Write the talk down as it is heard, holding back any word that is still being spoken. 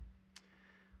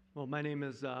Well, my name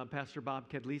is Pastor Bob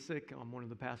Kadlecik. I'm one of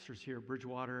the pastors here at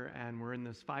Bridgewater, and we're in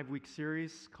this 5-week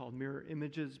series called Mirror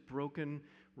Images, Broken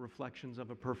Reflections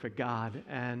of a Perfect God.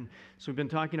 And so we've been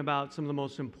talking about some of the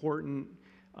most important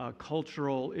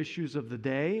cultural issues of the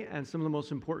day and some of the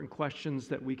most important questions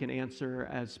that we can answer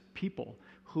as people.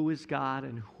 Who is God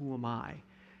and who am I?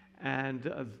 And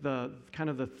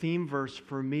the theme verse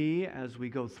for me as we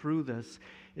go through this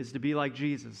is to be like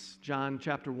Jesus. John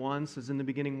chapter 1 says, "In the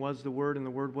beginning was the Word, and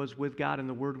the Word was with God, and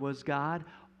the Word was God.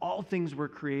 All things were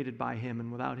created by Him,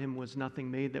 and without Him was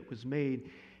nothing made that was made."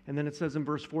 And then it says in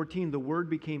verse 14, "The Word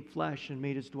became flesh and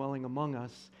made His dwelling among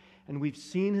us. And we've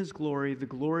seen His glory, the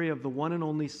glory of the one and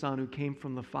only Son who came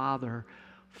from the Father,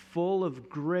 full of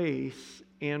grace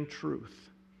and truth."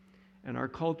 And our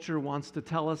culture wants to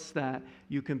tell us that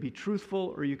you can be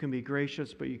truthful or you can be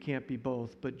gracious, but you can't be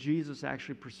both. But Jesus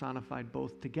actually personified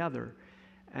both together.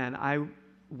 And I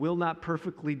will not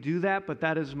perfectly do that, but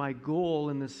that is my goal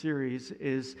in this series,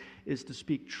 is to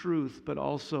speak truth, but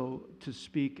also to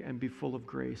speak and be full of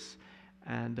grace.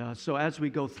 And so as we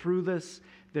go through this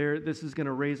is going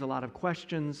to raise a lot of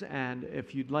questions, and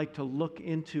if you'd like to look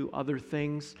into other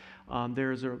things,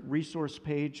 there's a resource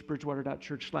page,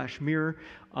 bridgewater.church/mirror.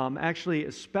 Actually,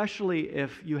 especially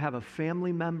if you have a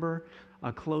family member,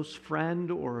 a close friend,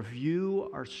 or if you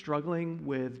are struggling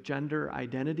with gender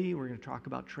identity, we're going to talk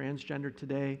about transgender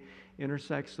today,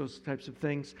 intersex, those types of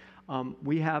things.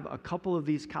 We have a couple of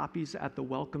these copies at the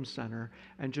Welcome Center,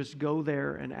 and just go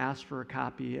there and ask for a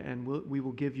copy, and we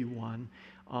will give you one.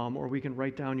 Or we can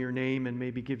write down your name and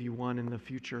maybe give you one in the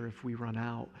future if we run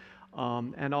out.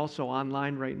 And also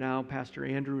online right now, Pastor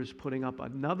Andrew is putting up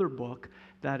another book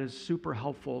that is super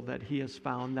helpful that he has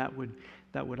found that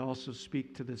would also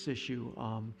speak to this issue.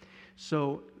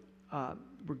 So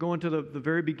we're going to the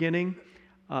very beginning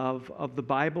of the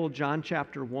Bible, John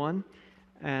chapter 1,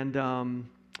 and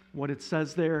what it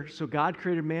says there. "So God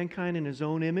created mankind in His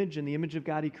own image. In the image of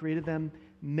God He created them.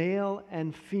 Male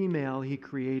and female He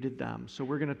created them." So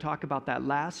we're going to talk about that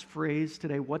last phrase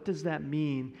today. What does that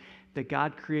mean that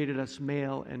God created us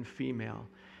male and female?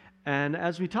 And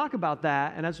as we talk about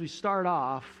that, and as we start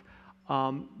off,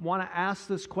 want to ask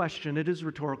this question. It is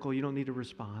rhetorical. You don't need to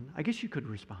respond. I guess you could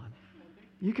respond.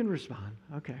 You can respond.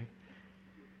 Okay.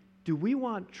 Do we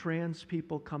want trans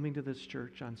people coming to this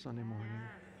church on Sunday morning?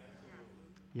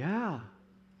 Yeah.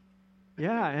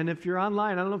 Yeah, and if you're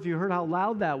online, I don't know if you heard how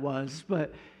loud that was,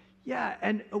 but yeah,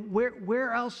 and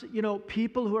where else,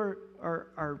 people who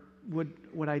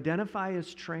would identify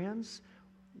as trans,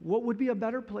 what would be a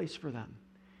better place for them?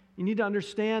 You need to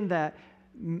understand that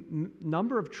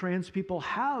number of trans people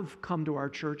have come to our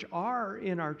church, are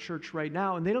in our church right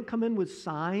now, and they don't come in with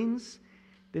signs,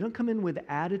 they don't come in with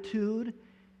attitude,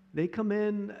 they come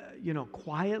in,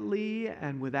 quietly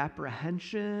and with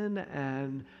apprehension,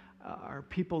 and are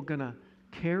people gonna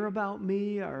care about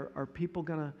me? Are people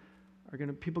gonna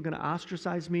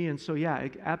ostracize me? And so, yeah,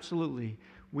 absolutely,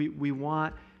 we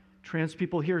want trans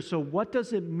people here. So, what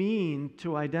does it mean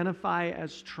to identify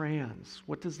as trans?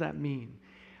 What does that mean?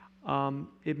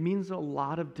 It means a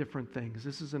lot of different things.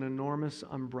 This is an enormous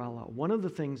umbrella. One of the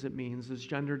things it means is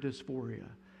gender dysphoria.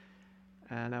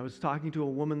 And I was talking to a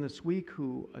woman this week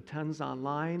who attends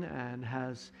online and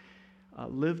has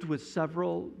lived with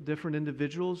several different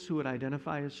individuals who would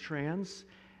identify as trans.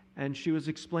 And she was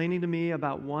explaining to me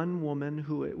about one woman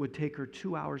who it would take her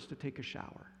 2 hours to take a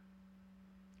shower.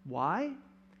 Why?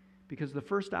 Because the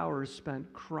first hour is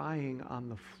spent crying on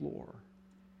the floor.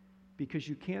 Because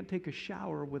you can't take a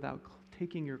shower without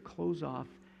taking your clothes off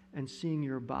and seeing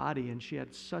your body. And she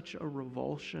had such a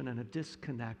revulsion and a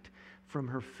disconnect from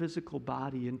her physical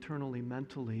body, internally,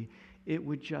 mentally. It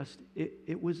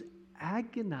was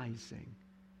agonizing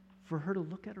for her to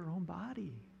look at her own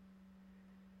body.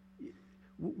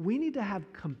 We need to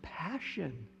have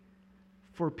compassion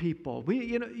for people.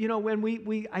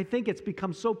 I think it's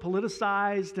become so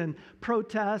politicized, and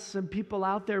protests and people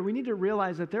out there, we need to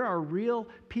realize that there are real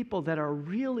people that are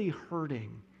really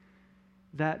hurting,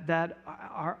 that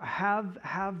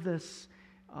have this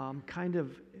kind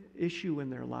of issue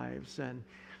in their lives.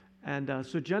 And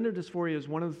so gender dysphoria is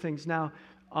one of the things. Now,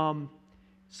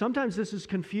 sometimes this is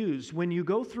confused. When you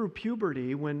go through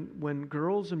puberty, when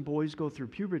girls and boys go through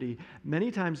puberty, many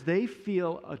times they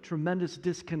feel a tremendous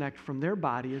disconnect from their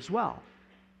body as well,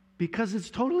 because it's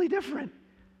totally different,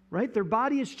 right? Their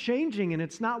body is changing, and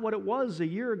it's not what it was a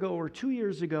year ago or 2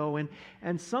 years ago.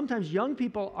 And sometimes young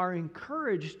people are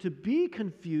encouraged to be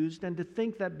confused and to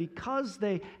think that because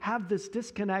they have this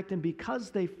disconnect and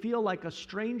because they feel like a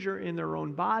stranger in their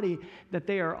own body, that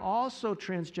they are also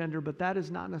transgender, but that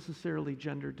is not necessarily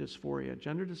gender dysphoria.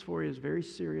 Gender dysphoria is very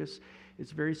serious.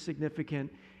 It's very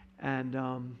significant.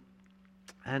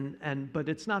 But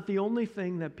it's not the only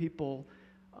thing that people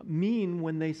mean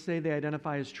when they say they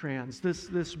identify as trans.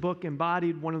 This book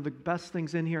embodied one of the best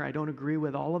things in here. I don't agree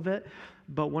with all of it,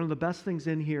 but one of the best things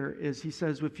in here is he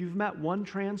says, if you've met one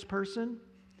trans person,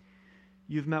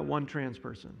 you've met one trans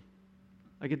person.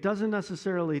 Like, it doesn't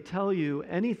necessarily tell you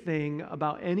anything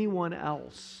about anyone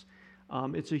else.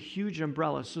 It's a huge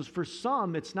umbrella. So for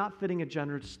some, it's not fitting a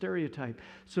gender stereotype.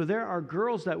 So there are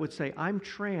girls that would say, I'm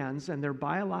trans, and they're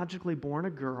biologically born a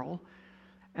girl.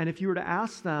 And if you were to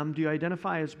ask them, do you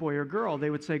identify as boy or girl? They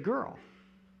would say girl.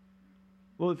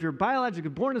 Well, if you're biologically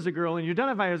born as a girl and you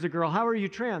identify as a girl, how are you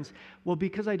trans? Well,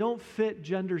 because I don't fit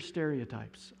gender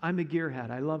stereotypes. I'm a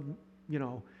gearhead. I love,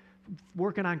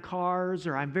 working on cars,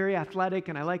 or I'm very athletic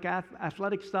and I like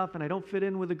athletic stuff, and I don't fit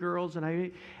in with the girls,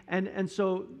 and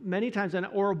so many times,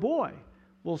 or a boy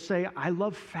will say, I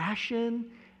love fashion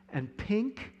and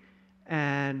pink,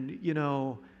 and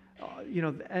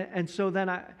and so then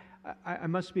I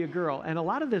must be a girl. And a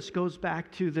lot of this goes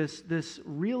back to this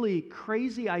really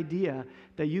crazy idea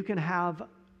that you can have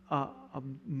a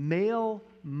male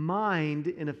mind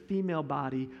in a female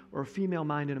body, or a female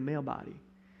mind in a male body.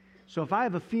 So if I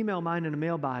have a female mind and a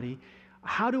male body,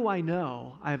 how do I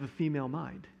know I have a female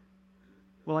mind?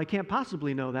 Well, I can't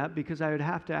possibly know that, because I would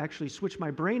have to actually switch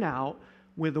my brain out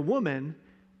with a woman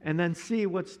and then see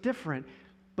what's different.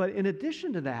 But in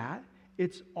addition to that,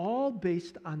 it's all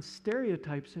based on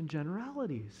stereotypes and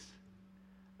generalities.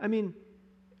 I mean,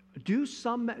 we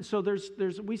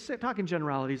talk in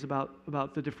generalities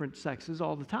about the different sexes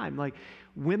all the time. Like,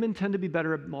 women tend to be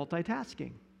better at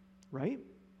multitasking, right?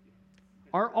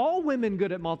 Are all women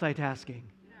good at multitasking?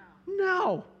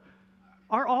 No.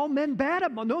 Are all men bad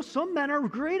at multitasking? No, some men are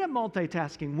great at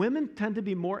multitasking. Women tend to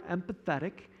be more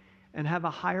empathetic and have a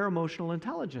higher emotional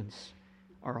intelligence.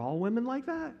 Are all women like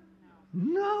that?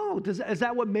 No. Is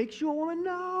that what makes you a woman?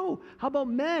 No. How about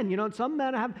men? Some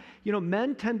men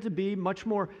men tend to be much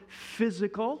more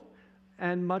physical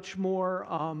and much more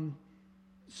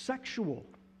sexual,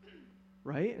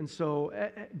 right? And so,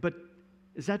 but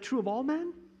is that true of all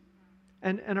men?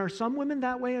 And are some women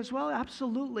that way as well?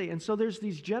 Absolutely. And so there's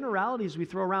these generalities we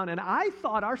throw around. And I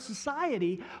thought our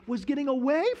society was getting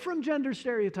away from gender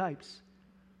stereotypes.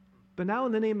 But now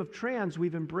in the name of trans,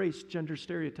 we've embraced gender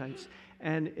stereotypes.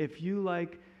 And if you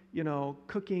like,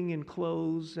 cooking and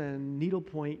clothes and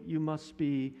needlepoint, you must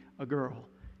be a girl,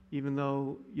 even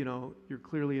though, you're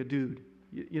clearly a dude.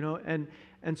 And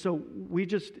so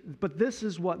but this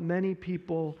is what many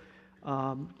people,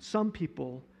 some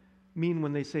people, mean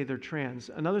when they say they're trans.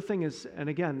 Another thing is, and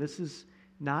again, this is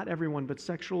not everyone, but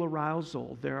sexual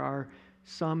arousal. There are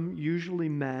some, usually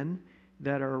men,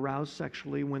 that are aroused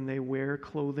sexually when they wear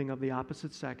clothing of the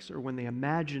opposite sex, or when they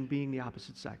imagine being the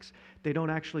opposite sex. They don't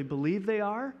actually believe they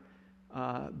are,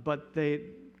 but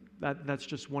that's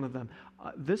just one of them.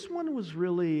 This one was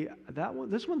really,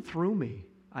 this one threw me.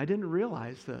 I didn't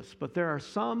realize this, but there are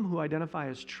some who identify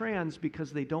as trans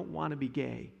because they don't want to be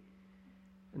gay.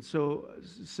 And so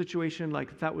a situation like,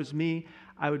 if that was me,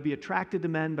 I would be attracted to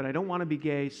men, but I don't want to be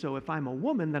gay, so if I'm a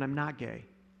woman, then I'm not gay.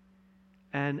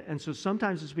 And so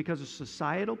sometimes it's because of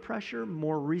societal pressure.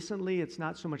 More recently, it's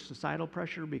not so much societal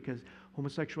pressure, because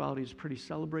homosexuality is pretty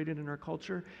celebrated in our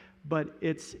culture, but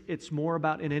it's more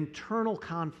about an internal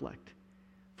conflict.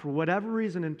 For whatever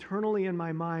reason, internally in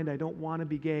my mind, I don't want to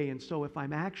be gay, and so if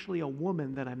I'm actually a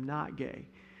woman, then I'm not gay.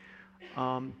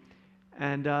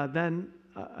 Then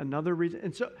another reason,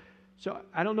 and so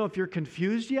I don't know if you're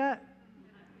confused yet,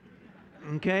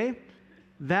 okay?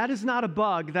 That is not a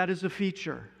bug, that is a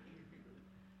feature,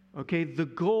 okay? The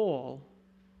goal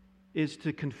is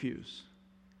to confuse.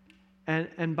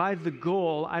 And by the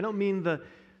goal, I don't mean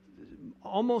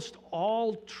almost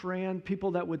all trans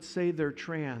people that would say they're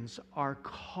trans are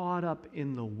caught up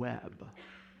in the web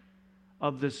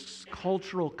of this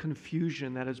cultural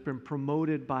confusion that has been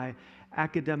promoted by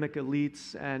academic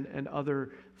elites and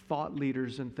other thought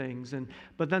leaders and things.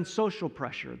 But then social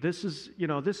pressure.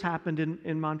 This happened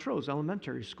in Montrose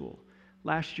Elementary School.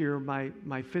 Last year,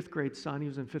 my fifth grade son, he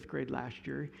was in fifth grade last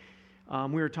year,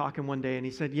 we were talking one day, and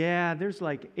he said, yeah, there's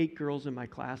like 8 girls in my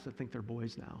class that think they're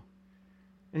boys now.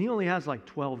 And he only has like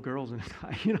 12 girls in his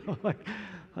class, and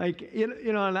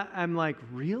I'm like,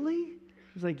 really?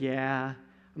 He's like, yeah.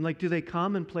 I'm like, do they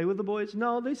come and play with the boys?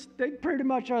 No, they pretty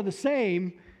much are the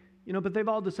same, but they've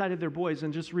all decided they're boys.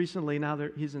 And just recently, now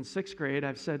he's in 6th grade,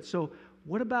 I've said, so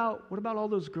what about all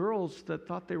those girls that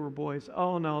thought they were boys?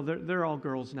 Oh, no, they're all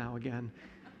girls now again.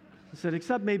 I said,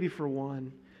 except maybe for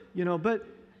one, but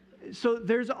so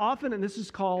there's often, and this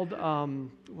is called,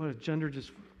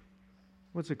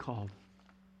 what's it called?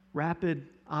 Rapid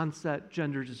onset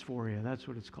gender dysphoria. That's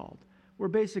what it's called. Where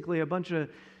basically a bunch of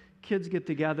kids get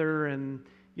together and,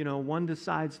 one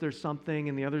decides there's something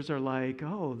and the others are like,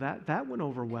 oh, that went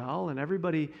over well. And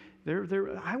everybody,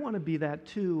 I want to be that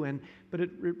too. But it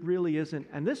really isn't.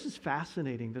 And this is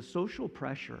fascinating, the social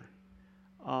pressure.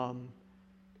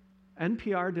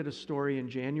 NPR did a story in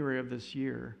January of this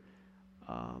year,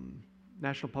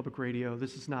 National Public Radio.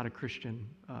 This is not a Christian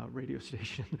radio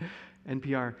station,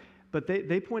 NPR. But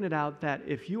they pointed out that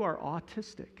if you are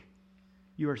autistic,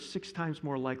 you are 6 times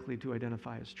more likely to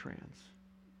identify as trans.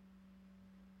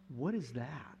 What is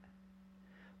that?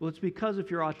 Well, it's because if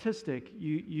you're autistic,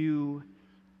 you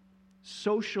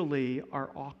socially are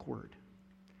awkward.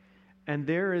 And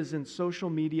there is in social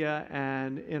media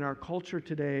and in our culture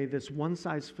today this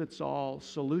one-size-fits-all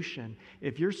solution.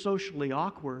 If you're socially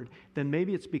awkward, then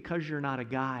maybe it's because you're not a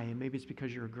guy, and maybe it's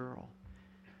because you're a girl.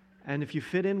 And if you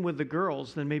fit in with the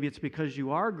girls, then maybe it's because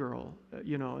you are a girl,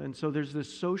 and so there's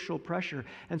this social pressure.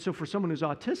 And so for someone who's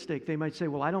autistic, they might say,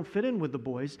 well, I don't fit in with the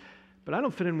boys, but I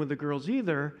don't fit in with the girls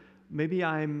either. Maybe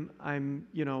I'm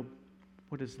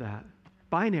what is that?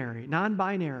 Binary,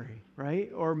 non-binary,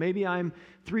 right? Or maybe I'm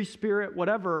 3-spirit,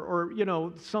 whatever,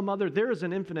 or, some other. There is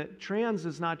an infinite. Trans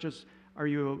is not just, are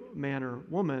you a man or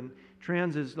woman?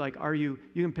 Trans is like, you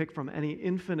can pick from any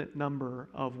infinite number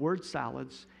of word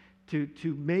salads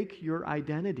to make your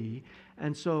identity.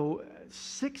 And so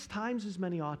 6 times as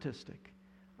many autistic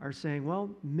are saying,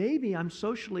 well, maybe I'm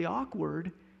socially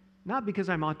awkward, not because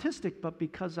I'm autistic, but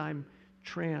because I'm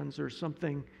trans or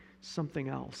something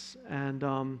else.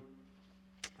 And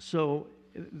so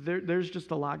there's just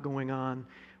a lot going on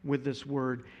with this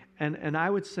word. And I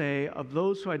would say of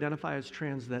those who identify as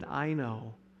trans that I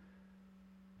know,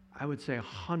 I would say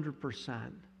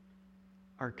 100%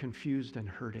 are confused and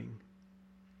hurting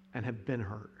and have been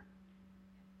hurt.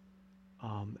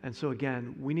 And so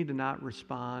again, we need to not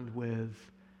respond with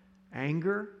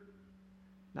anger,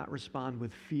 not respond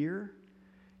with fear.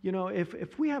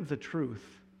 If we have the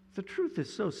truth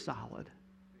is so solid.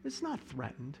 It's not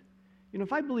threatened.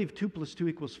 If I believe 2 +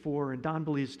 2 = 4 and Don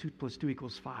believes 2 + 2 =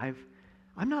 5,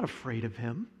 I'm not afraid of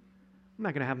him. I'm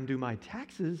not going to have him do my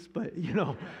taxes, but,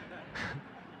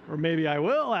 or maybe I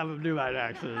will have him do my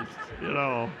taxes,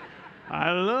 I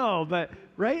don't know, but,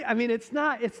 right? I mean, it's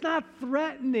not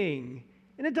threatening,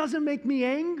 and it doesn't make me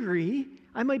angry.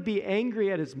 I might be angry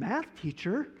at his math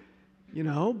teacher,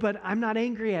 but I'm not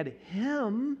angry at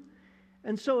him.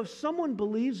 And so if someone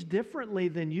believes differently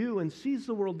than you and sees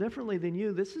the world differently than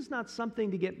you, this is not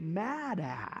something to get mad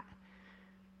at.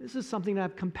 This is something to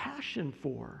have compassion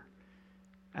for.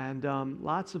 And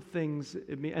lots of things,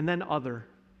 and then other.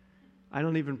 I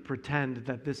don't even pretend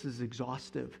that this is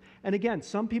exhaustive. And again,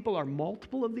 some people are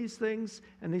multiple of these things,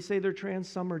 and they say they're trans.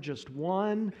 Some are just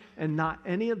one, and not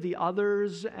any of the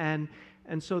others.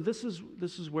 And so this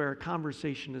is where a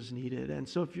conversation is needed. And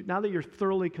so now that you're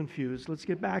thoroughly confused, let's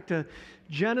get back to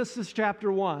Genesis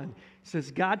chapter 1. It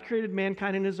says, God created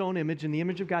mankind in his own image. In the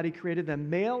image of God, he created them.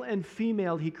 Male and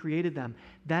female, he created them.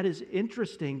 That is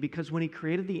interesting because when he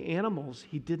created the animals,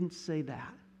 he didn't say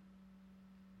that.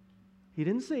 He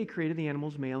didn't say he created the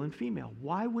animals male and female.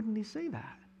 Why wouldn't he say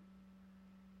that?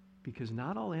 Because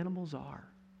not all animals are.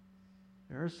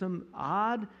 There are some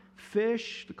odd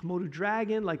fish, the Komodo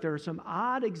dragon, there are some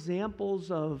odd examples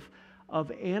of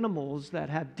animals that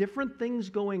have different things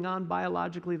going on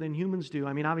biologically than humans do.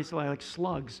 I mean, obviously, like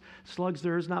slugs. Slugs,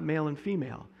 there is not male and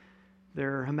female.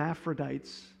 They're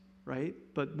hermaphrodites, right?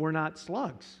 But we're not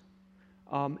slugs.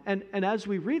 And as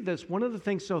we read this, one of the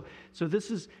things, so this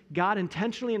is God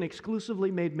intentionally and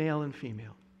exclusively made male and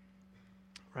female.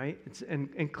 Right?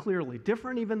 And clearly,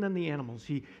 different even than the animals.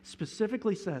 He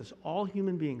specifically says, all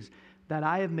human beings that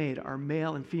I have made are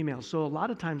male and female. So a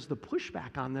lot of times the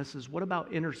pushback on this is, what about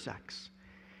intersex?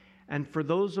 And for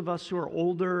those of us who are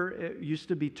older, it used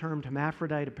to be termed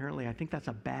hermaphrodite. Apparently, I think that's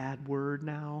a bad word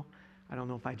now. I don't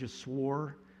know if I just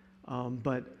swore.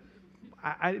 But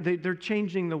they're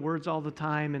changing the words all the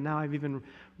time. And now I've even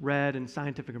read in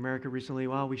Scientific American recently,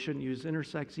 well, we shouldn't use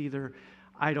intersex either.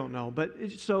 I don't know. But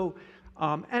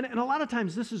and a lot of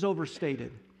times this is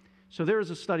overstated. So there was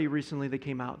a study recently that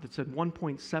came out that said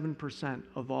 1.7%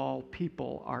 of all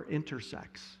people are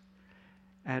intersex.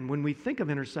 And when we think of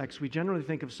intersex, we generally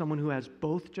think of someone who has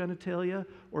both genitalia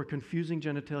or confusing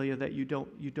genitalia that you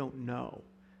don't know,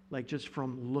 like just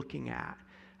from looking at.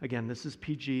 Again, this is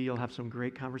PG. You'll have some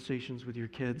great conversations with your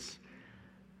kids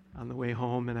on the way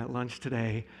home and at lunch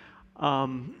today.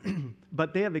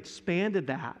 But they have expanded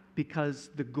that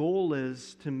because the goal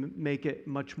is to make it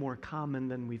much more common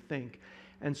than we think.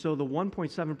 And so the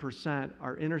 1.7%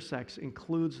 are intersex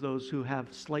includes those who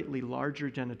have slightly larger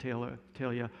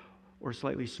genitalia or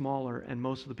slightly smaller, and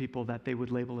most of the people that they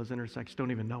would label as intersex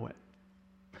don't even know it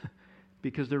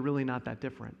because they're really not that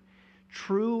different.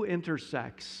 True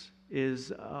intersex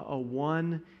is a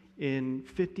 1 in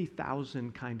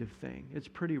 50,000 kind of thing. It's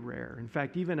pretty rare. In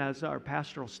fact, even as our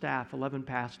pastoral staff, 11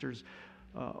 pastors,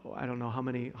 I don't know how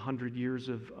many 100 years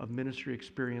of ministry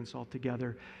experience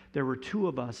altogether, there were 2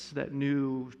 of us that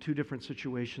knew 2 different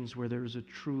situations where there was a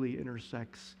truly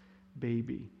intersex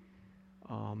baby.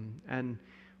 And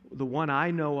the one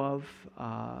I know of,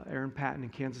 Aaron Patton in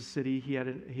Kansas City, he had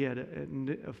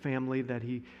a family that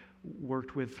he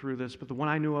worked with through this. But the one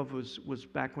I knew of was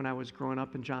back when I was growing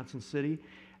up in Johnson City,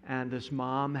 and this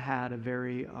mom had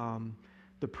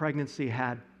the pregnancy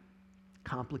had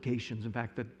complications. In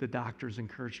fact, the doctors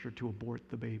encouraged her to abort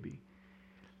the baby.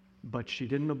 But she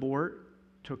didn't abort,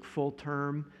 took full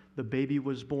term. The baby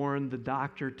was born. The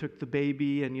doctor took the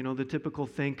baby, and the typical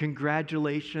thing,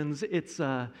 congratulations, it's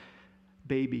a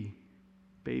baby.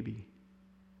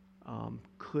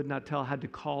 Could not tell, had to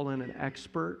call in an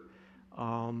expert.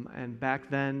 And back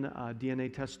then,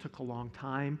 DNA tests took a long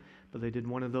time, but they did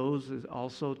one of those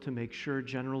also to make sure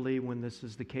generally when this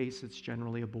is the case, it's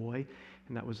generally a boy.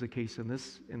 And that was the case in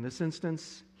this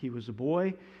instance. He was a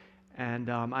boy. And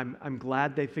I'm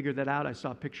glad they figured that out. I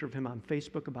saw a picture of him on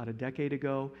Facebook about a decade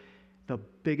ago. The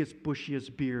biggest,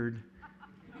 bushiest beard,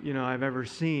 I've ever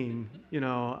seen,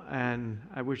 and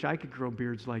I wish I could grow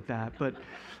beards like that. But,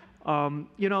 but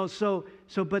you know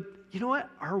what?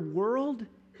 Our world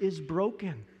is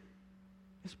broken.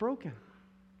 It's broken.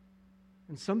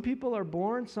 And some people are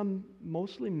born,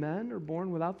 mostly men, are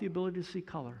born without the ability to see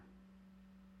color.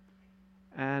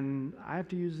 And I have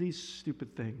to use these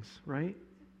stupid things, right?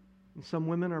 And some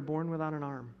women are born without an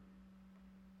arm.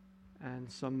 And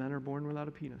some men are born without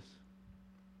a penis.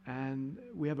 And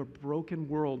we have a broken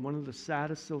world, one of the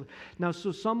saddest. Now,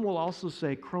 so some will also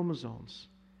say chromosomes,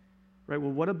 right?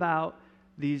 Well, what about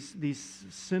these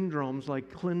syndromes like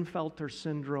Klinefelter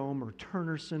syndrome or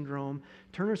Turner syndrome?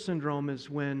 Turner syndrome is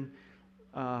when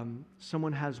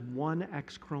someone has one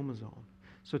X chromosome.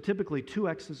 So typically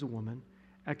 2X is a woman,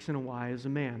 X and a Y is a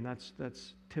man.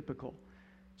 That's typical.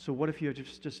 So what if you have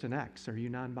just an X? Are you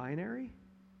non-binary?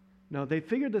 No, they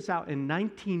figured this out in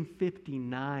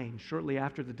 1959, shortly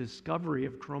after the discovery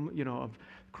of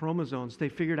chromosomes. They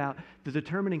figured out the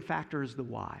determining factor is the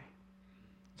Y.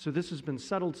 So this has been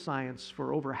settled science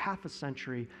for over half a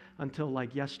century until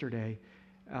like yesterday,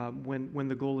 when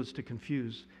the goal is to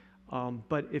confuse.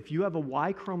 But if you have a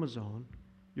Y chromosome,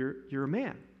 you're a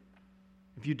man.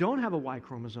 If you don't have a Y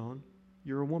chromosome,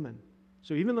 you're a woman.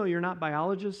 So even though you're not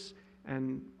biologists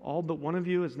and all but one of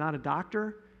you is not a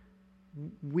doctor,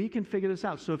 we can figure this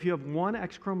out. So if you have one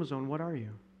X chromosome, what are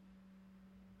you?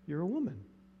 You're a woman,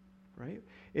 right?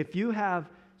 If you have,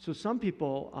 so some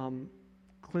people,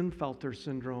 Klinefelter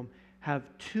syndrome, have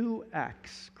 2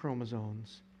 X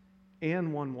chromosomes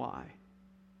and 1 Y.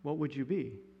 What would you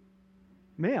be?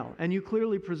 Male. And you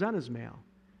clearly present as male.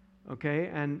 Okay?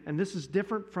 And this is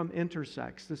different from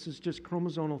intersex. This is just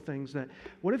chromosomal things that,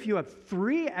 what if you have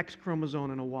 3 X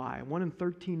chromosome and a Y, 1 in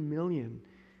 13 million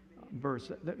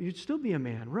births? You'd still be a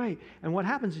man, right? And what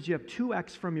happens is you have 2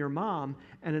 X from your mom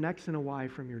and an X and a Y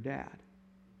from your dad.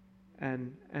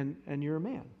 And you're a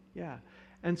man. Yeah.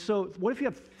 And so what if you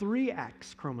have 3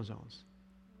 X chromosomes?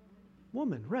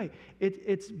 Woman, right.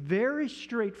 It's very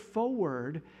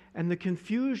straightforward, and the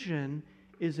confusion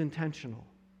is intentional.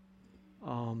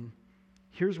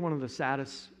 Here's one of the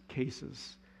saddest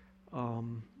cases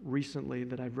recently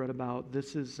that I've read about.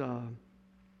 This is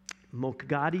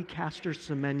Mokgadi Caster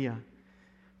Semenya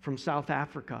from South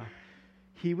Africa.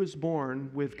 He was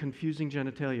born with confusing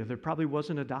genitalia. There probably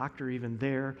wasn't a doctor even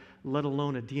there, let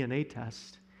alone a DNA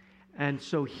test. And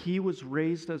so he was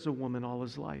raised as a woman all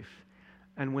his life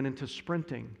and went into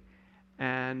sprinting.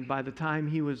 And by the time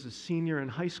he was a senior in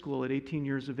high school at 18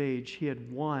 years of age, he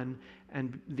had won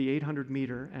the 800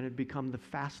 meter and had become the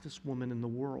fastest woman in the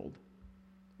world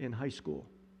in high school.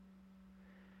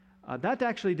 That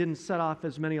actually didn't set off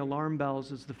as many alarm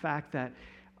bells as the fact that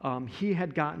he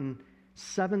had gotten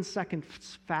 7 seconds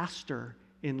faster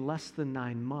in less than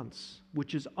 9 months,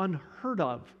 which is unheard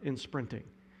of in sprinting.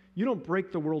 You don't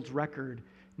break the world's record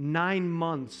 9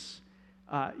 months,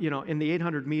 in the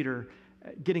 800 meter,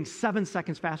 getting 7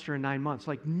 seconds faster in 9 months.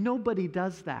 Like, nobody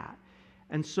does that.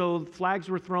 And so flags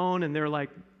were thrown, and they're like,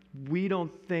 we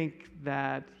don't think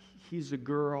that he's a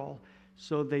girl.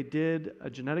 So they did a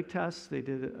genetic test. They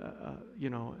did,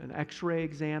 an X-ray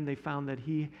exam. They found that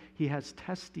he has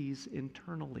testes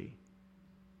internally,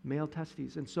 male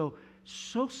testes. And so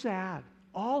sad,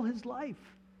 all his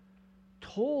life,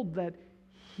 told that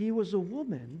he was a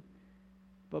woman,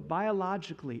 but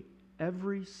biologically,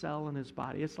 Every cell in his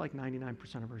body. It's like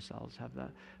 99% of our cells have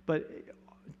that. But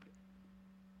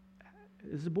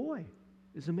is a boy,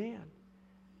 is a man.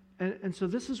 And so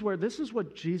this is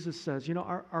what Jesus says. You know,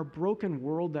 our broken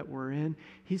world that we're in,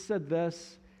 he said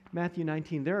this, Matthew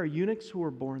 19, there are eunuchs who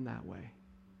are born that way.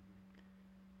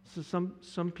 So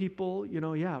some people, you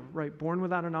know, yeah, right, born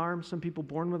without an arm, some people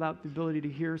born without the ability to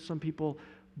hear, some people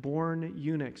born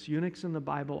eunuchs. Eunuchs in the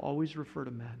Bible always refer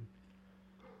to men.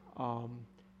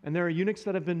 And there are eunuchs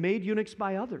that have been made eunuchs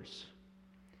by others.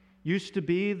 Used to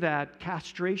be that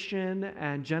castration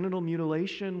and genital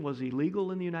mutilation was illegal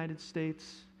in the United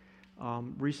States.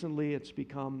 Recently, it's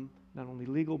become not only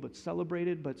legal but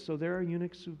celebrated. But so there are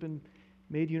eunuchs who've been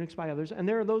made eunuchs by others. And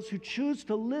there are those who choose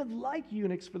to live like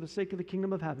eunuchs for the sake of the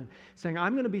kingdom of heaven, saying,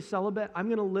 I'm going to be celibate. I'm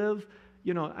going to live,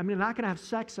 you know, I'm not going to have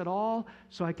sex at all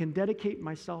so I can dedicate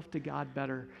myself to God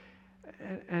better.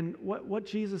 And what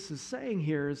Jesus is saying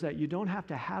here is that you don't have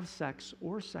to have sex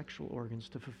or sexual organs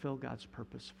to fulfill God's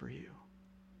purpose for you.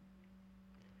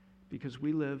 Because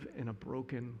we live in a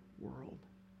broken world.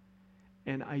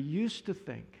 And I used to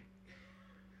think,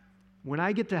 when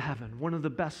I get to heaven, one of the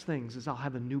best things is I'll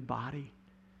have a new body.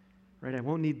 Right? I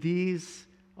won't need these.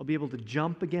 I'll be able to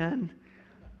jump again.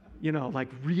 You know, like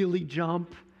really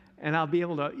jump. And I'll be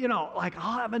able to, you know, like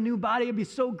I'll have a new body. It'll be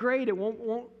so great. It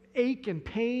won't ache and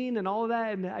pain and all of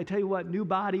that. And I tell you what, new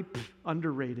body,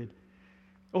 underrated.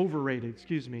 Overrated,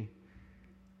 excuse me.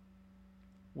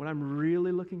 What I'm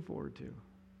really looking forward to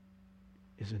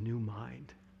is a new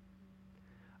mind.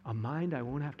 A mind I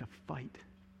won't have to fight.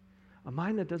 A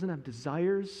mind that doesn't have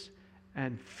desires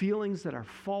and feelings that are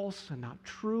false and not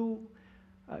true.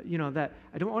 You know, that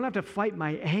I won't have to fight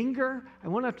my anger. I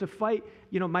won't have to fight,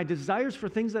 you know, my desires for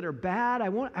things that are bad. I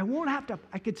won't have to,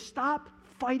 I could stop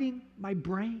fighting my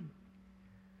brain.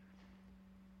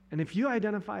 And if you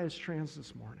identify as trans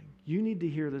this morning, you need to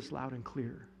hear this loud and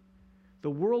clear.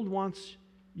 The world wants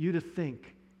you to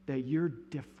think that you're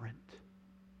different.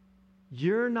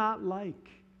 You're not like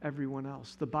everyone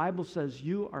else. The Bible says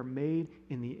you are made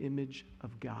in the image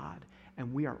of God,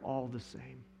 and we are all the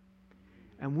same.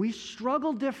 And we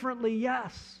struggle differently,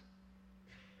 yes,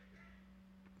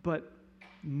 but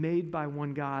made by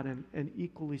one God and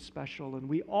equally special. And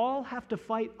we all have to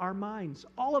fight our minds.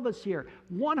 All of us here,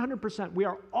 100%, we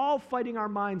are all fighting our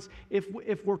minds if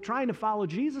we're trying to follow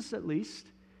Jesus at least.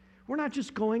 We're not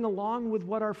just going along with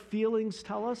what our feelings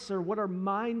tell us or what our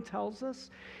mind tells us.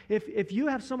 If you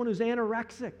have someone who's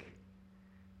anorexic,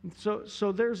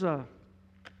 so there's a,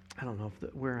 I don't know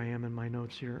where I am in my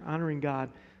notes here. Honoring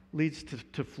God leads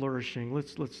to flourishing.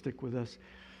 Let's stick with this.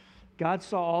 God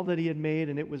saw all that he had made,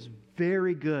 and it was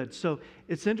very good. So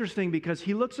it's interesting because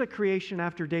he looks at creation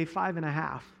after day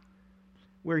 5.5,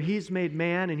 where he's made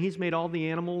man and he's made all the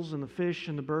animals and the fish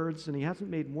and the birds, and he hasn't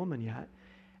made woman yet.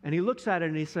 And he looks at it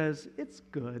and he says, it's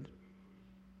good.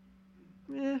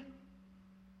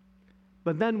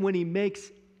 But then when he makes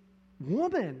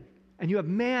woman, and you have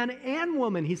man and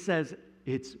woman, he says,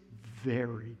 it's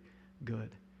very good.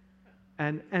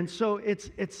 And so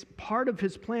it's part of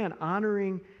his plan,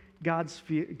 honoring God's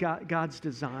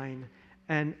design,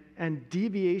 and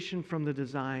deviation from the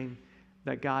design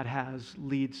that God has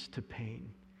leads to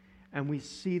pain. And we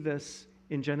see this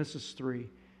in Genesis 3.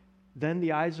 Then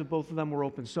the eyes of both of them were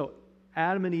open. So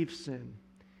Adam and Eve sin.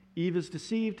 Eve is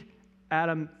deceived.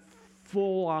 Adam,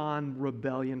 full-on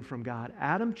rebellion from God.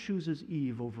 Adam chooses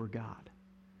Eve over God.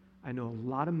 I know a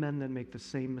lot of men that make the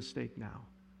same mistake now.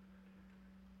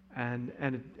 And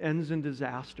it ends in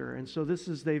disaster. And so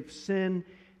they've sinned.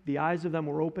 The eyes of them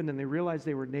were opened, and they realized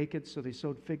they were naked, so they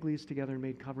sewed fig leaves together and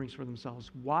made coverings for themselves.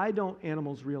 Why don't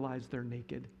animals realize they're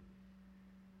naked?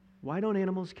 Why don't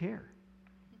animals care?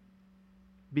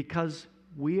 Because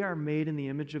we are made in the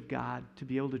image of God to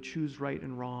be able to choose right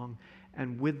and wrong.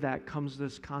 And with that comes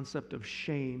this concept of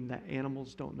shame that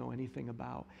animals don't know anything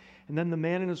about. And then the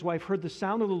man and his wife heard the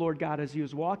sound of the Lord God as he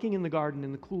was walking in the garden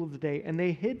in the cool of the day, and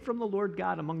they hid from the Lord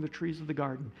God among the trees of the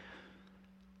garden.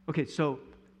 Okay, so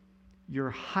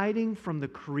you're hiding from the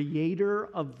creator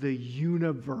of the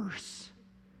universe.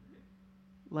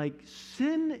 Like,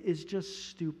 sin is just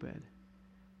stupid.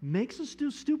 Makes us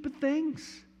do stupid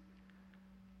things.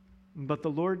 But the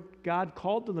Lord God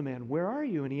called to the man, where are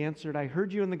you? And he answered, I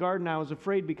heard you in the garden. I was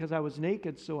afraid because I was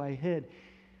naked, so I hid.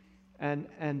 And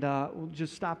we'll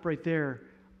just stop right there.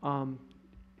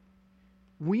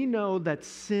 We know that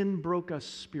sin broke us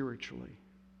spiritually.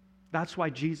 That's why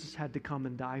Jesus had to come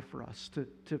and die for us,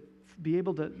 to be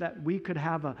able to, that we could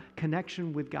have a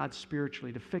connection with God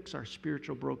spiritually, to fix our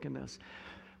spiritual brokenness.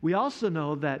 We also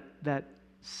know that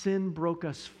sin broke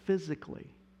us physically.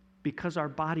 because our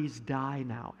bodies die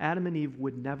now. Adam and Eve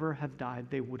would never have died.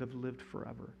 They would have lived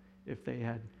forever if they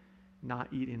had not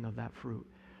eaten of that fruit.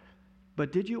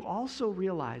 But did you also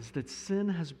realize that sin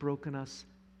has broken us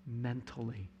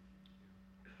mentally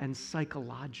and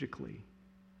psychologically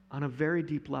on a very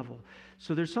deep level?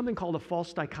 So there's something called a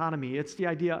false dichotomy. It's the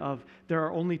idea of there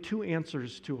are only two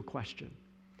answers to a question.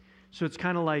 So it's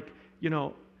kind of like,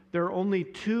 there are only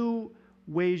two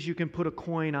ways you can put a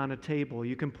coin on a table.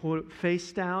 You can put it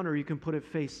face down or you can put it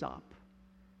face up.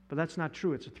 But that's not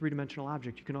true. It's a three-dimensional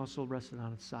object. You can also rest it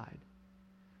on its side.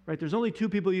 Right? There's only two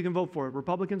people you can vote for,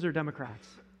 Republicans or Democrats.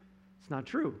 It's not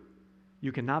true.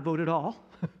 You cannot vote at all.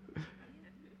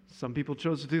 Some people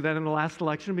chose to do that in the last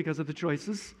election because of the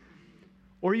choices.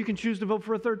 Or you can choose to vote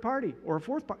for a third party or a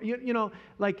fourth party.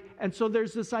 And so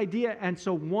there's this idea. And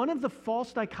so one of the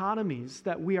false dichotomies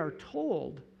that we are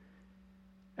told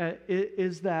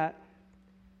is that,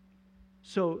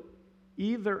 so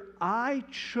either I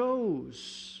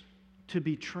chose to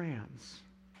be trans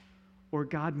or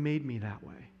God made me that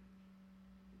way.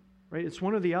 Right? It's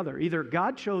one or the other. Either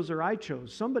God chose or I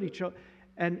chose. Somebody chose.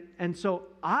 And so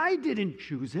I didn't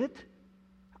choose it.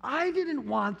 I didn't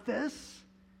want this.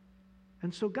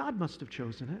 And so God must have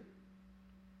chosen it.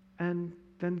 And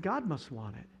then God must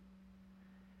want it.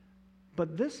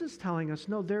 But this is telling us,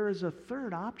 no, there is a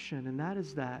third option, and that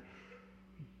is that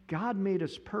God made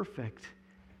us perfect.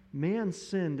 Man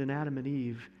sinned in Adam and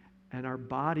Eve, and our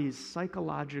bodies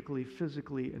psychologically,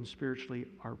 physically, and spiritually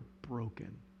are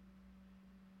broken.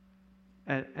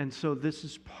 And so this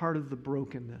is part of the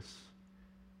brokenness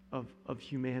of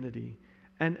humanity.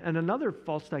 And another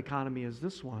false dichotomy is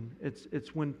this one.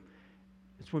 It's when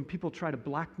people try to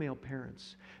blackmail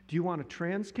parents. Do you want a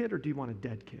trans kid or do you want a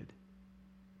dead kid?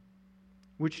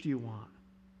 Which do you want?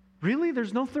 Really?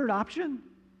 There's no third option?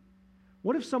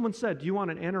 What if someone said, do you want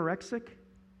an anorexic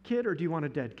kid or do you want a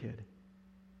dead kid?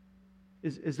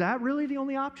 Is that really the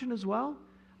only option as well?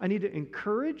 I need to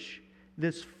encourage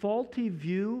this faulty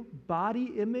view, body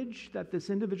image that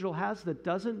this individual has that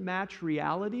doesn't match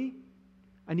reality.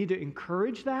 I need to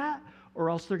encourage that, or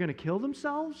else they're going to kill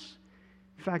themselves.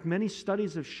 In fact, many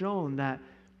studies have shown that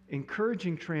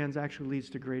encouraging trans actually leads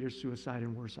to greater suicide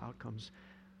and worse outcomes.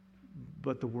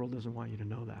 But the world doesn't want you to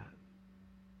know that.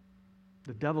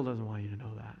 The devil doesn't want you to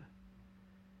know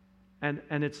that.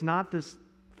 And it's not this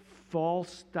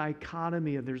false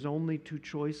dichotomy of there's only two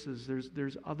choices.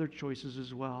 There's other choices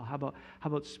as well. How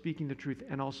about speaking the truth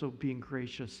and also being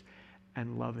gracious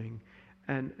and loving?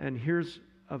 And here's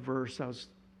a verse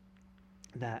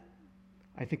that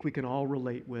I think we can all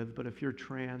relate with, but if you're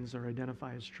trans or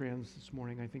identify as trans this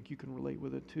morning, I think you can relate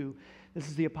with it too. This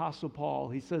is the Apostle Paul.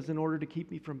 He says, in order to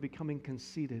keep me from becoming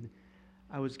conceited,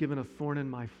 I was given a thorn in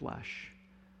my flesh,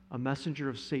 a messenger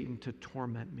of Satan to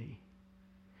torment me.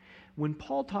 When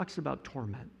Paul talks about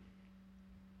torment,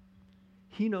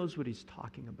 he knows what he's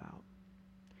talking about.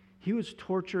 He was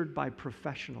tortured by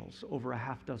professionals over a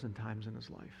half dozen times in his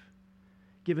life,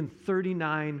 given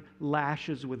 39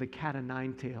 lashes with a cat o'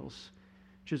 nine tails,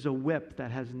 which is a whip that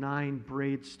has 9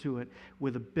 braids to it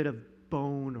with a bit of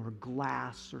bone or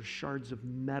glass or shards of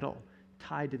metal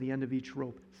tied to the end of each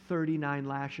rope. 39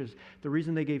 lashes. The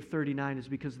reason they gave 39 is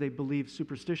because they believed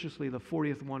superstitiously the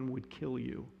 40th one would kill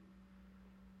you.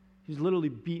 He's literally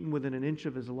beaten within an inch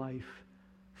of his life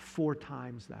 4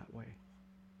 times that way.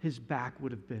 His back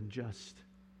would have been just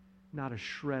not a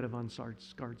shred of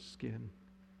unscarred skin.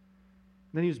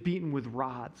 Then he was beaten with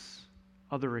rods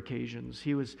other occasions.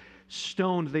 He was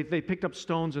stoned. They picked up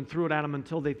stones and threw it at him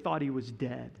until they thought he was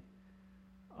dead.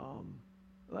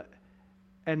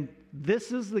 And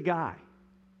this is the guy.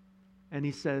 And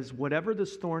he says, whatever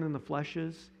this thorn in the flesh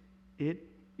is, it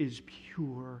is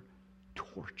pure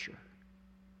torture.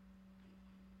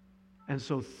 And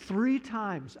so 3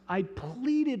 times I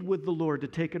pleaded with the Lord to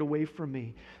take it away from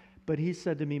me. But he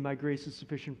said to me, my grace is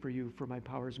sufficient for you, for my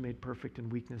power is made perfect in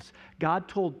weakness. God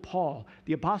told Paul,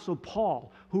 the Apostle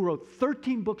Paul, who wrote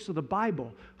 13 books of the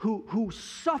Bible, who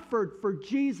suffered for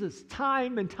Jesus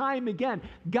time and time again,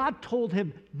 God told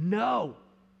him no.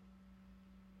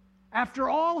 After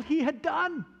all he had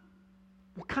done,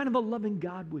 what kind of a loving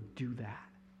God would do that?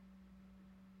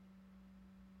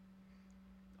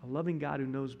 A loving God who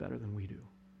knows better than we do.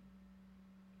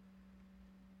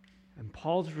 And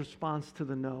Paul's response to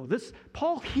the no.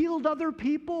 Paul healed other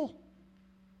people,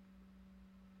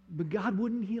 but God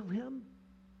wouldn't heal him.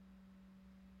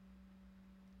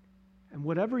 And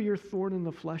whatever your thorn in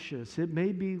the flesh is, it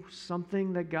may be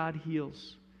something that God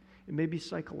heals. It may be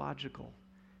psychological.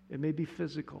 It may be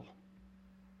physical.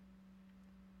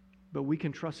 But we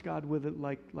can trust God with it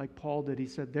like Paul did. He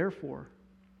said, therefore,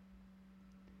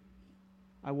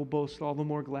 I will boast all the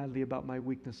more gladly about my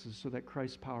weaknesses so that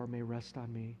Christ's power may rest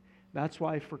on me. That's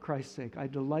why, for Christ's sake, I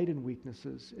delight in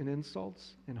weaknesses, in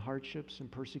insults, in hardships, in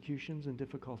persecutions, and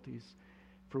difficulties.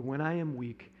 For when I am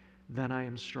weak, then I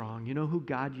am strong. You know who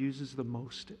God uses the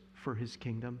most for his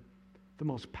kingdom? The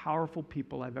most powerful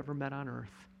people I've ever met on earth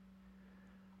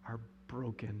are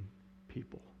broken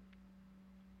people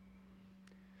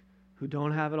who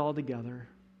don't have it all together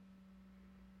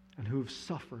and who have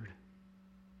suffered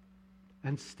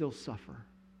and still suffer.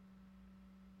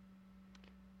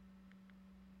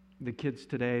 The kids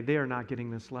today, they are not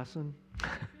getting this lesson.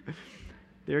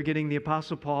 They're getting the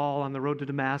Apostle Paul on the road to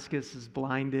Damascus is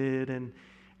blinded,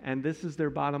 and this is their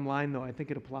bottom line, though. I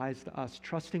think it applies to us.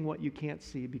 Trusting what you can't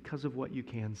see because of what you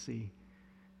can see.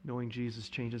 Knowing Jesus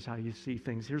changes how you see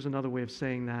things. Here's another way of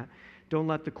saying that. Don't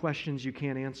let the questions you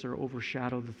can't answer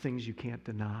overshadow the things you can't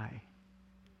deny.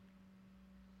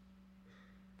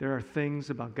 There are things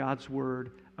about God's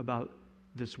Word, about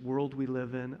this world we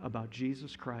live in, about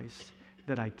Jesus Christ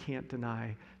that I can't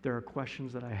deny. There are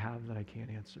questions that I have that I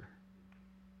can't answer.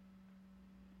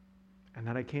 And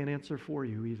that I can't answer for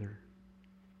you either.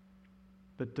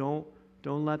 But don't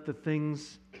let the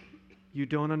things you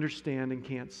don't understand and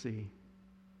can't see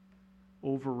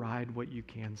override what you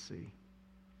can see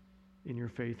in your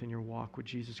faith and your walk with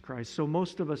Jesus Christ. So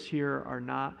most of us here are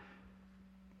not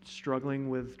struggling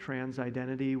with trans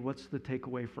identity. What's the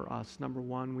takeaway for us? Number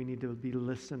one, we need to be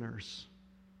listeners.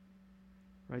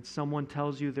 Right? Someone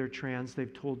tells you they're trans,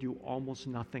 they've told you almost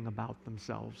nothing about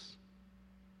themselves.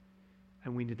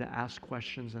 And we need to ask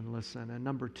questions and listen. And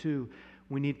number two,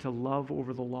 we need to love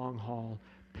over the long haul.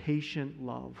 Patient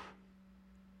love.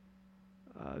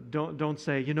 Don't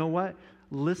say, you know what?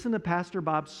 Listen to Pastor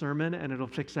Bob's sermon and it'll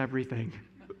fix everything.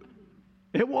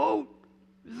 It won't.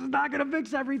 This is not going to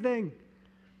fix everything.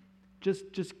 Just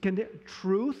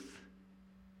truth,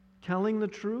 telling the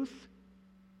truth,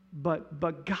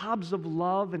 but gobs of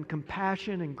love and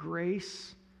compassion and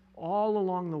grace all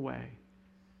along the way.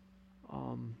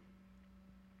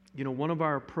 One of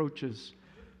our approaches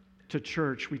to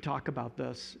church, we talk about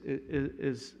this,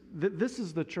 this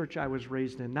is the church I was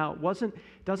raised in. Now, it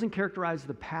doesn't characterize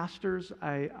the pastors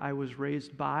I was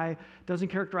raised by, doesn't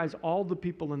characterize all the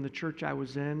people in the church I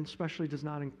was in, especially does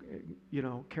not,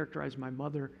 characterize my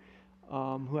mother,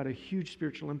 who had a huge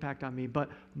spiritual impact on me. But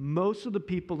most of the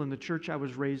people in the church I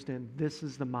was raised in, this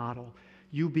is the model.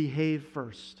 You behave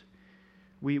first.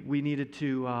 We needed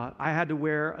to, I had to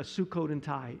wear a suit coat and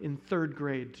tie in 3rd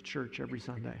grade to church every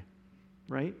Sunday,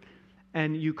 right?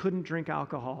 And you couldn't drink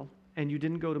alcohol, and you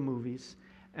didn't go to movies,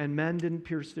 and men didn't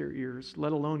pierce their ears,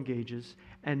 let alone gauges,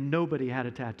 and nobody had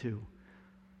a tattoo.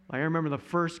 Like, I remember the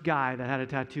first guy that had a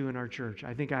tattoo in our church.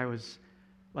 I think I was,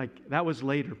 that was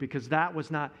later, because that was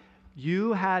not,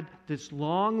 you had this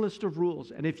long list of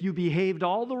rules, and if you behaved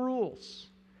all the rules,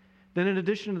 then in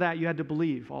addition to that, you had to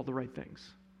believe all the right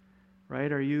things.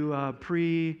 Right? Are you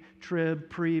pre-trib,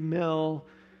 pre-mill,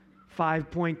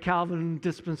 5-point Calvin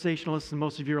dispensationalist? And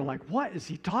most of you are like, what is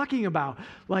he talking about?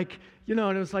 And it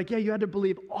was like, yeah, you had to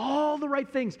believe all the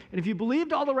right things. And if you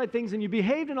believed all the right things and you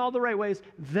behaved in all the right ways,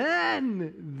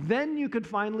 then you could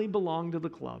finally belong to the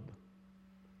club.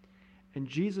 And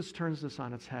Jesus turns this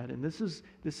on its head. And this is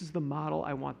the model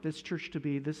I want this church to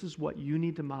be. This is what you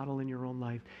need to model in your own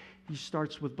life. He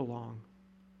starts with belong.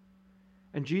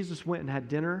 And Jesus went and had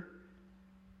dinner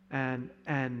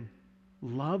and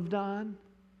loved on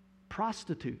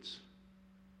prostitutes.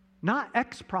 Not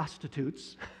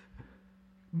ex-prostitutes,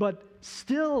 but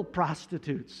still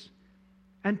prostitutes.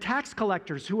 And tax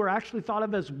collectors who were actually thought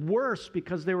of as worse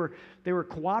because they were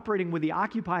cooperating with the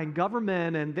occupying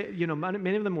government, and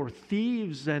many of them were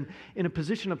thieves and in a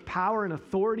position of power and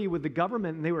authority with the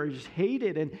government, and they were just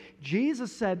hated. And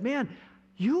Jesus said, man,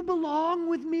 you belong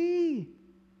with me.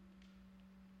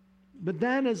 But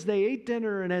then as they ate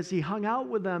dinner and as he hung out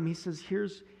with them, he says,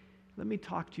 let me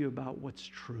talk to you about what's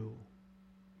true.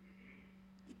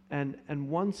 And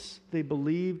once they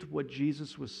believed what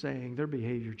Jesus was saying, their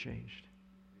behavior changed.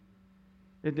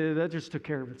 That just took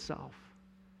care of itself.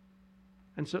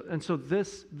 And so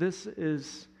this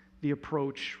is the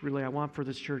approach, really, I want for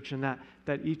this church, and that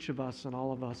each of us and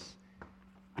all of us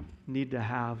need to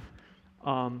have.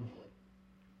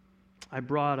 I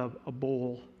brought a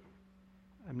bowl.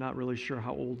 I'm not really sure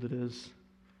how old it is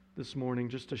this morning,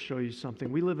 just to show you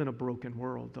something. We live in a broken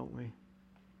world, don't we?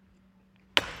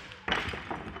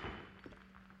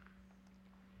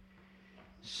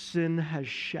 Sin has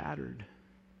shattered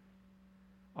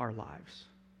our lives.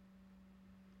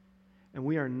 And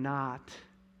we are not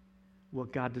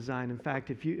what God designed. In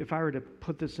fact, if I were to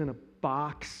put this in a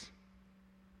box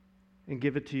and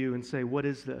give it to you and say, what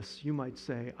is this? You might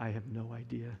say, I have no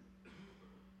idea.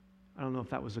 I don't know if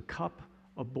that was a cup,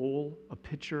 a bowl, a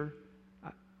pitcher.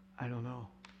 I don't know.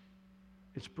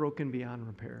 It's broken beyond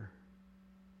repair.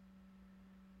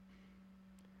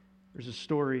 There's a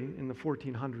story in the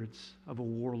 1400s of a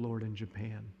warlord in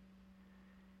Japan.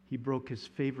 He broke his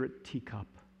favorite teacup.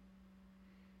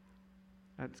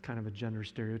 That's kind of a gender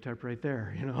stereotype right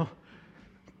there, you know.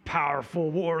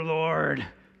 Powerful warlord,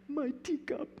 my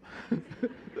teacup.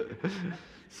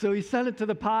 So he sent it to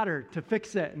the potter to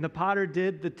fix it, and the potter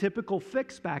did the typical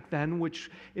fix back then, which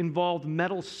involved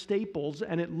metal staples,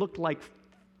 and it looked like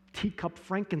teacup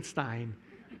Frankenstein.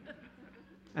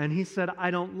 And he said,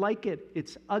 I don't like it.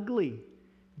 It's ugly.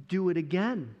 Do it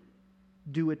again.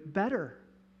 Do it better,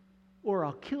 or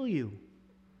I'll kill you.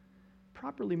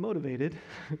 Properly motivated,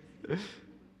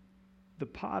 the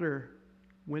potter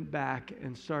went back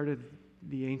and started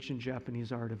the ancient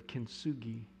Japanese art of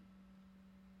kintsugi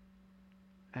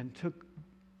and took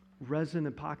resin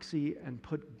epoxy and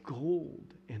put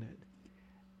gold in it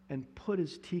and put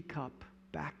his teacup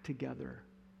back together.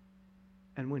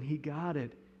 And when he got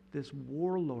it, this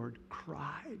warlord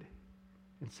cried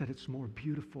and said it's more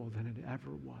beautiful than it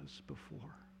ever was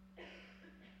before.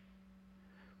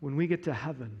 When we get to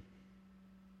heaven,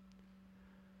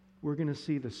 we're going to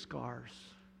see the scars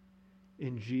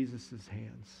in Jesus'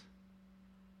 hands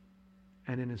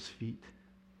and in his feet.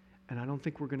 And I don't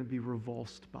think we're going to be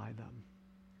revulsed by them.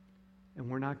 And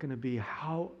we're not going to be,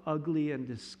 how ugly and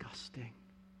disgusting.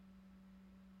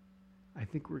 I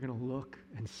think we're going to look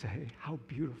and say, how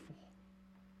beautiful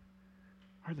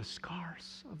are the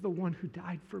scars of the one who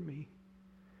died for me.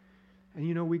 And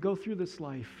you know, we go through this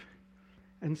life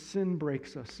and sin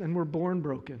breaks us and we're born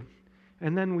broken.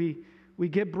 And then we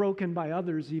get broken by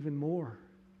others even more.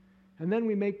 And then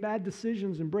we make bad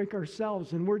decisions and break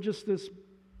ourselves and we're just this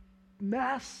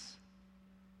mess.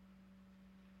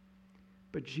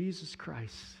 But Jesus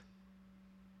Christ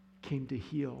came to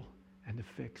heal and to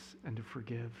fix and to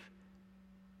forgive.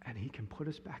 And he can put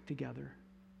us back together.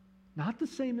 Not the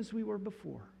same as we were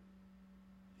before,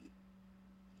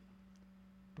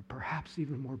 but perhaps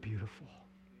even more beautiful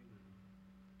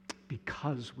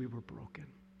because we were broken.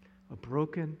 A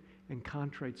broken and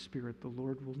contrite spirit the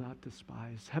Lord will not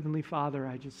despise. Heavenly Father,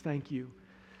 I just thank you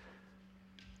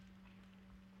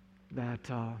that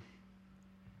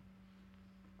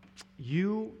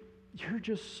you're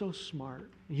just so smart.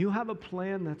 You have a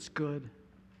plan that's good.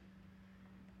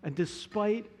 And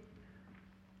despite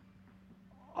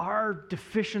our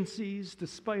deficiencies,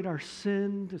 despite our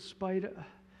sin, despite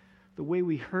the way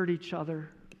we hurt each other,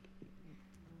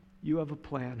 you have a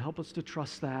plan. Help us to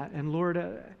trust that. And Lord,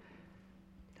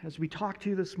 as we talk to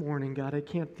you this morning, God, I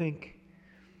can't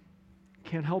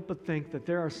help but think that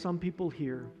there are some people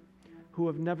here who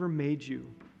have never made you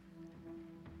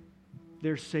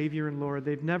their Savior and Lord.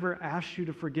 They've never asked you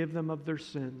to forgive them of their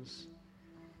sins.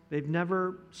 They've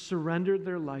never surrendered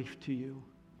their life to you.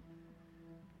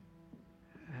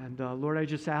 And Lord, I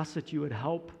just ask that you would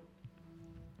help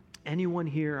anyone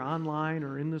here online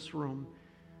or in this room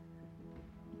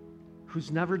who's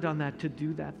never done that to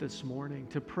do that this morning,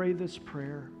 to pray this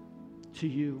prayer to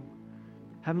you.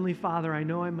 Heavenly Father, I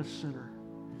know I'm a sinner.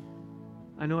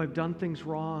 I know I've done things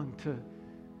wrong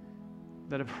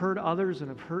that have hurt others and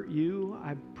have hurt you.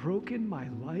 I've broken my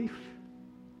life.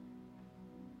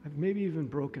 I've maybe even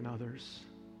broken others.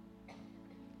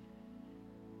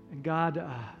 And God,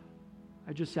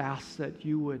 I just ask that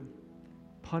you would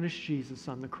punish Jesus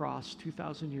on the cross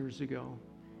 2,000 years ago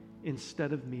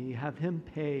instead of me. Have him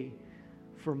pay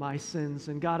for my sins.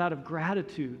 And God, out of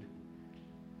gratitude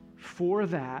for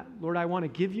that, Lord, I want to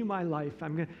give you my life.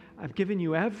 I've given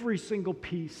you every single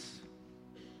piece.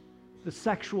 The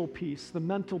sexual piece, the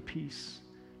mental piece,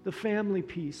 the family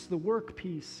piece, the work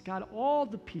piece. God, all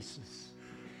the pieces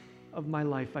of my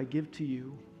life I give to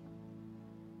you.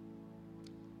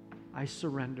 I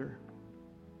surrender.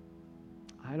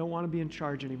 I don't want to be in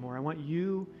charge anymore. I want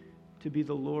you to be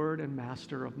the Lord and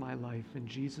Master of my life. In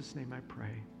Jesus' name I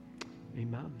pray.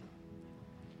 Amen.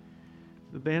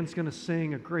 The band's going to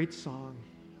sing a great song.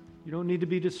 You don't need to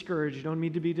be discouraged. You don't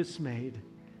need to be dismayed.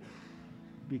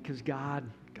 Because God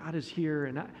is here.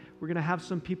 And we're going to have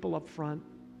some people up front.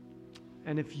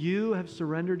 And if you have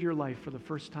surrendered your life for the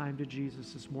first time to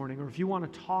Jesus this morning, or if you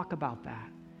want to talk about that,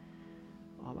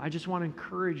 I just want to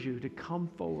encourage you to come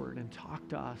forward and talk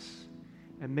to us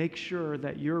and make sure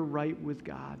that you're right with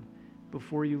God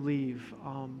before you leave.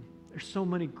 There's so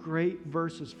many great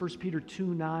verses. 1 Peter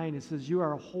 2:9, it says, you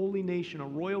are a holy nation, a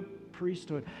royal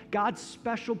priesthood, God's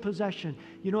special possession.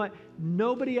 You know what?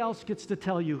 Nobody else gets to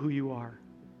tell you who you are.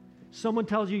 Someone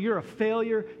tells you you're a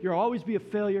failure, you'll always be a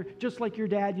failure, just like your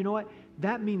dad, you know what?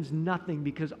 That means nothing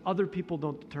because other people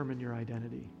don't determine your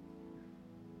identity.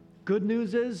 Good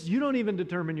news is you don't even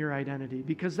determine your identity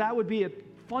because that would be a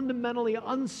fundamentally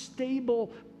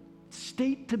unstable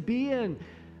state to be in.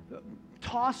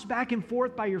 Tossed back and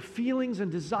forth by your feelings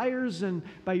and desires and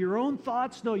by your own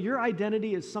thoughts. No, your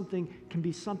identity can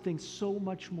be something so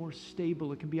much more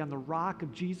stable. It can be on the rock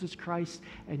of Jesus Christ,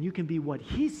 and you can be what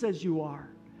He says you are.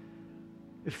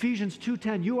 Ephesians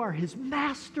 2:10, you are His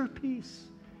masterpiece,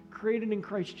 created in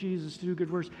Christ Jesus to do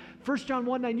good works. 1 John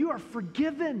 1:9, you are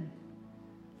forgiven.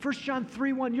 1 John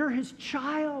 3:1, you're His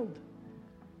child.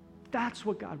 That's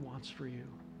what God wants for you.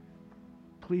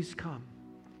 Please come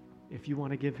if you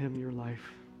want to give Him your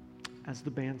life as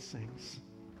the band sings.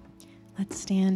 Let's stand.